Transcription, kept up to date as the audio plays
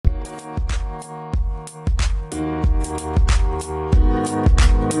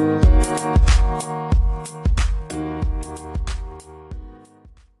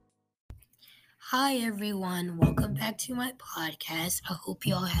Hi, everyone. Welcome back to my podcast. I hope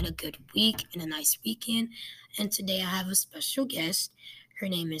you all had a good week and a nice weekend. And today I have a special guest. Her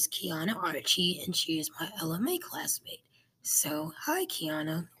name is Kiauna Archie, and she is my LMA classmate. So, hi,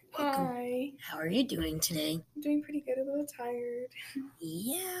 Kiana. Welcome. Hi. How are you doing today? I'm doing pretty good, a little tired.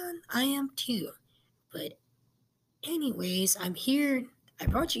 Yeah, I am too. But, anyways, I'm here. I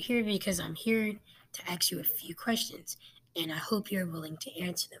brought you here because I'm here to ask you a few questions, and I hope you're willing to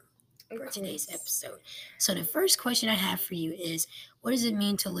answer them Of for today's course. episode. So, the first question I have for you is, what does it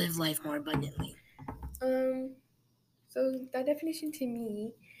mean to live life more abundantly? Um, so that definition to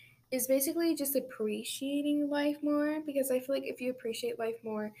me is basically just appreciating life more because I feel like if you appreciate life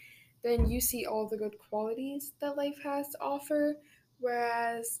more, then you see all the good qualities that life has to offer.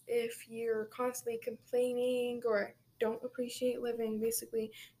 Whereas if you're constantly complaining or don't appreciate living,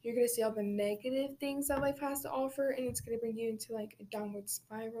 basically you're gonna see all the negative things that life has to offer and it's gonna bring you into like a downward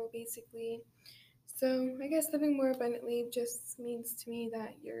spiral basically. So I guess living more abundantly just means to me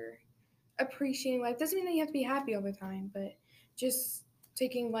that you're appreciating life. Doesn't mean that you have to be happy all the time, but just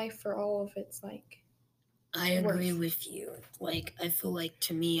taking life for all of its like I agree worth. with you. I feel like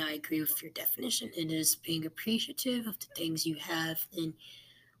to me, I agree with your definition. It is being appreciative of the things you have and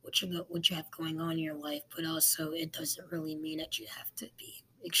what you have going on in your life, but also it doesn't really mean that you have to be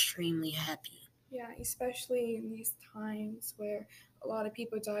extremely happy. Yeah, especially in these times where a lot of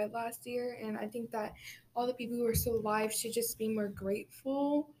people died last year, and I think that all the people who are still alive should just be more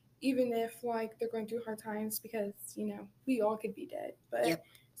grateful, even if like they're going through hard times, because we all could be dead, but Yep,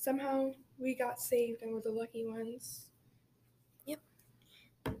 somehow we got saved and we're the lucky ones. yep.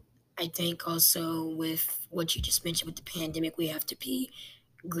 I think also with what you just mentioned with the pandemic, we have to be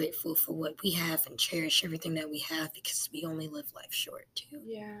grateful for what we have and cherish everything that we have because we only live life short too.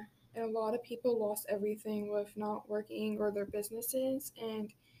 Yeah, and a lot of people lost everything with not working or their businesses.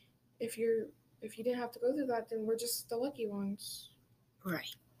 And if you're if you didn't have to go through that, then we're just the lucky ones.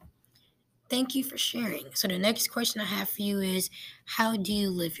 Right. Thank you for sharing. So the next question I have for you is, how do you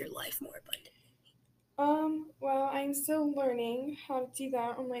live your life more abundantly? Well, I'm still learning how to do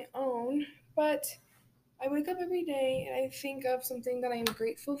that on my own, but I wake up every day and I think of something that I'm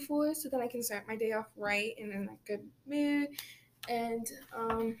grateful for, so that I can start my day off right and in a good mood. And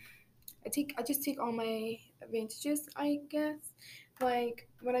I just take all my advantages, I guess. Like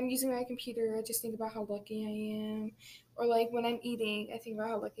when I'm using my computer, I just think about how lucky I am. Or like when I'm eating, I think about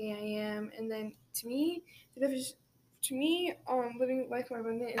how lucky I am. And then the difference to me, living life more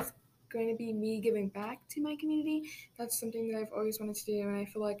abundant is going to be me giving back to my community. That's something that I've always wanted to do, and I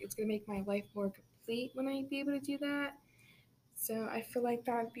feel like it's going to make my life more complete when I be able to do that. So I feel like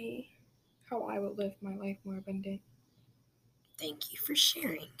that'd be how I would live my life more abundant. Thank you for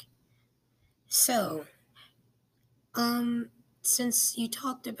sharing. So, um, since you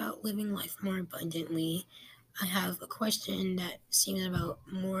talked about living life more abundantly, I have a question that seems about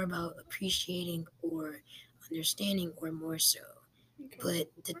more about appreciating or understanding or more so. Okay.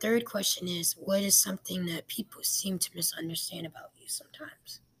 But the third question is, what is something that people seem to misunderstand about you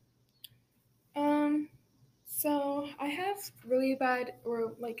sometimes? Um, So I have really bad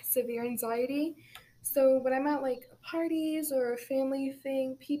or like severe anxiety. So when I'm at like parties or a family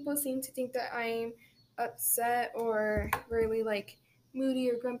thing, people seem to think that I'm upset or really like moody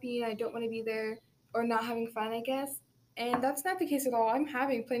or grumpy and I don't want to be there or not having fun, I guess. And that's not the case at all. I'm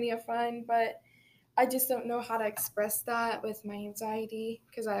having plenty of fun, but I just don't know how to express that with my anxiety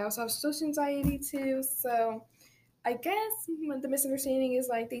because I also have social anxiety too. So I guess the misunderstanding is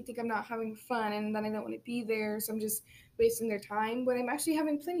like they think I'm not having fun and then I don't want to be there, so I'm just wasting their time. But I'm actually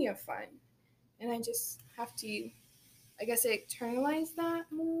having plenty of fun, and I just have to, I guess, internalize that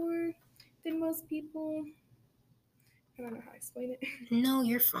more than most people. I don't know how to explain it. No,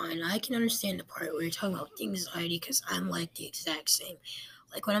 you're fine. I can understand the part where you're talking about the anxiety because I'm like the exact same.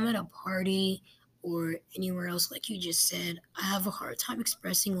 Like when I'm at a party or anywhere else, like you just said, I have a hard time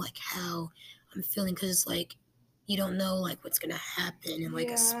expressing like how I'm feeling because it's like you don't know like what's gonna happen in like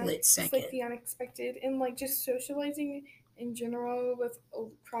a Yeah, split it's like second. the unexpected, and like just socializing in general with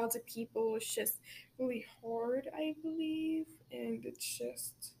crowds of people is just really hard, I believe, and it's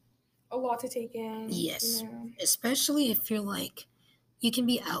just a lot to take in, Yes, especially if you're like you can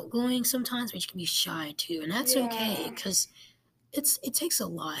be outgoing sometimes, but you can be shy too, and that's okay Yeah, because it takes a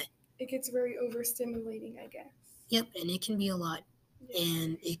lot. it gets very overstimulating, I guess. Yep, and it can be a lot, Yeah.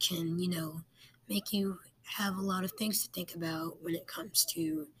 and it can make you have a lot of things to think about when it comes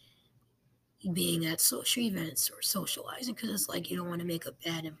to being at social events or socializing because it's like you don't want to make a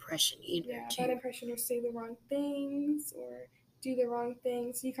bad impression either Yeah, bad too. impression or say the wrong things or do the wrong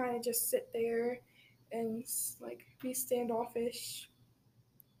things. You kind of just sit there and like be standoffish.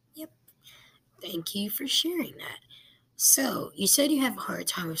 Yep. Thank you for sharing that. So, you said you have a hard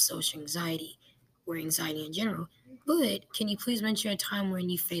time with social anxiety or anxiety in general, but can you please mention a time when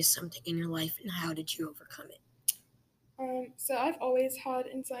you faced something in your life and how did you overcome it? So I've always had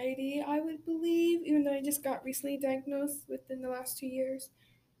anxiety, I would believe, even though I just got recently diagnosed within the last 2 years.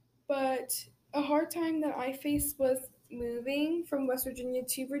 But a hard time that I faced was moving from West Virginia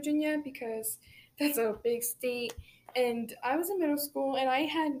to Virginia because that's a big state. And I was in middle school and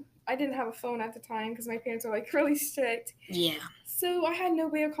I didn't have a phone at the time because my parents were like really strict. Yeah, So I had no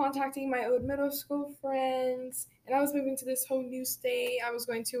way of contacting my old middle school friends, and I was moving to this whole new state. I was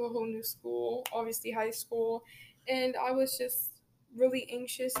going to a whole new school, obviously high school, and I was just really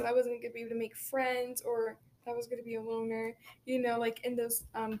anxious that I wasn't going to be able to make friends or that I was going to be a loner. You know, like in those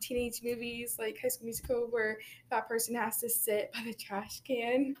teenage movies, like High School Musical, where that person has to sit by the trash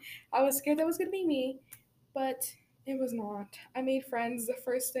can. I was scared that was going to be me, but it was not. I made friends the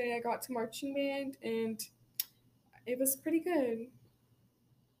first day I got to marching band, and it was pretty good.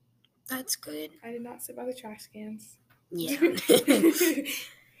 that's good. I did not sit by the trash cans. Yeah.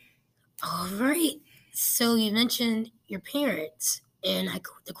 All right. So, you mentioned your parents, and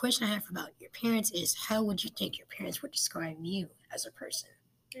the question I have about your parents is how would you think your parents would describe you as a person?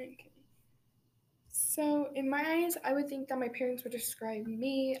 Okay. So, in my eyes, I would think that my parents would describe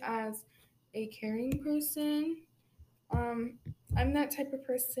me as a caring person. Um, I'm that type of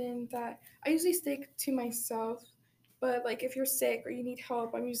person that I usually stick to myself, but like if you're sick or you need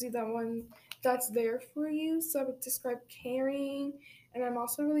help, I'm usually the one that's there for you. So I would describe caring, and I'm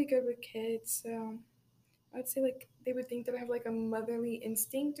also really good with kids. So I'd say like they would think that I have like a motherly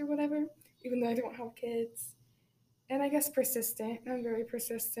instinct or whatever, even though I don't have kids. And I guess persistent. I'm very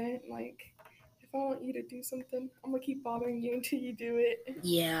persistent. Like if I want you to do something, I'm gonna keep bothering you until you do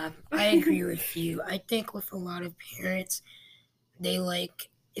Yeah, I agree it. with you. I think with a lot of parents, they like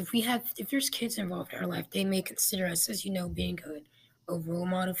if there's kids involved in our life, they may consider us as being a role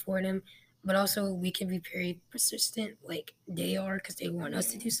model for them, but also we can be very persistent like they are because they want us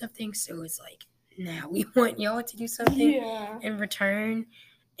to do something. So it's like now we want y'all to do something Yeah. in return.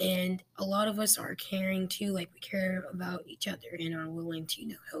 And a lot of us are caring too, like we care about each other and are willing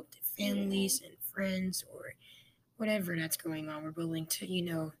to help the Yeah. families and friends or whatever that's going on. We're willing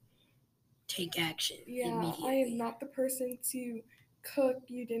to take action Yeah. I am immediately. not the person to cook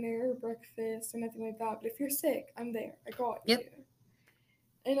you dinner or breakfast or nothing like that. But if you're sick, I'm there. I got you. Yep.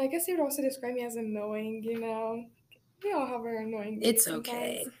 And I guess they would also describe me as annoying, you know. We all have our annoying It's days sometimes.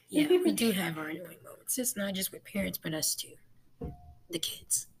 okay. Yeah, we do have our annoying moments. It's not just with parents, but us too, the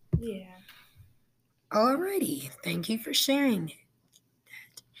kids. Yeah. Alrighty, thank you for sharing.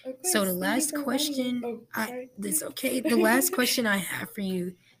 Of So the course. Thank you last for inviting me. question, Oh, I sorry. this okay. The last question I have for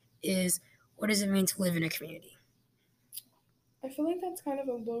you is, what does it mean to live in a community? I feel like that's kind of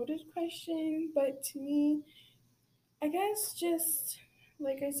a loaded question, but to me, I guess just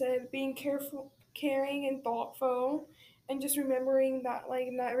like I said, being careful, caring, and thoughtful, and just remembering that like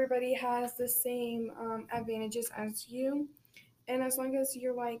not everybody has the same advantages as you, and as long as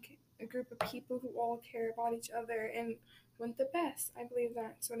you're like a group of people who all care about each other and want the best, I believe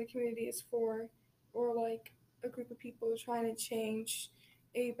that's what a community is for, or like a group of people trying to change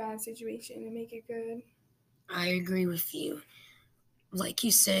a bad situation and make it good. I agree with you. Like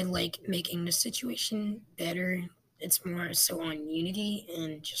you said, like making the situation better. It's more so on unity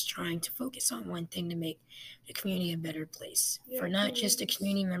and just trying to focus on one thing to make the community a better place Yeah, for not just the communities.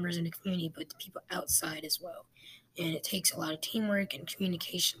 community members in the community, but the people outside as well. And it takes a lot of teamwork and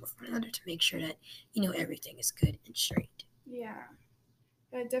communication with one another to make sure that everything is good and straight. Yeah.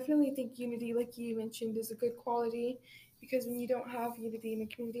 I definitely think unity, like you mentioned, is a good quality because when you don't have unity in a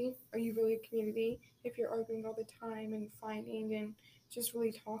community, are you really a community if you're arguing all the time and fighting and just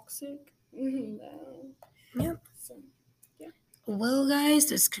really toxic? No. Yep. So, yeah. Well, guys,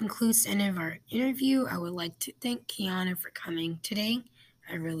 this concludes the end of our interview. I would like to thank Kiana for coming today.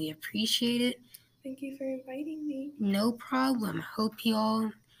 I really appreciate it. Thank you for inviting me. No problem. Hope you all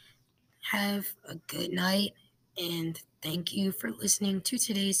have a good night, and thank you for listening to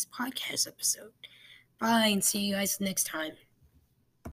today's podcast episode. Bye, and see you guys next time.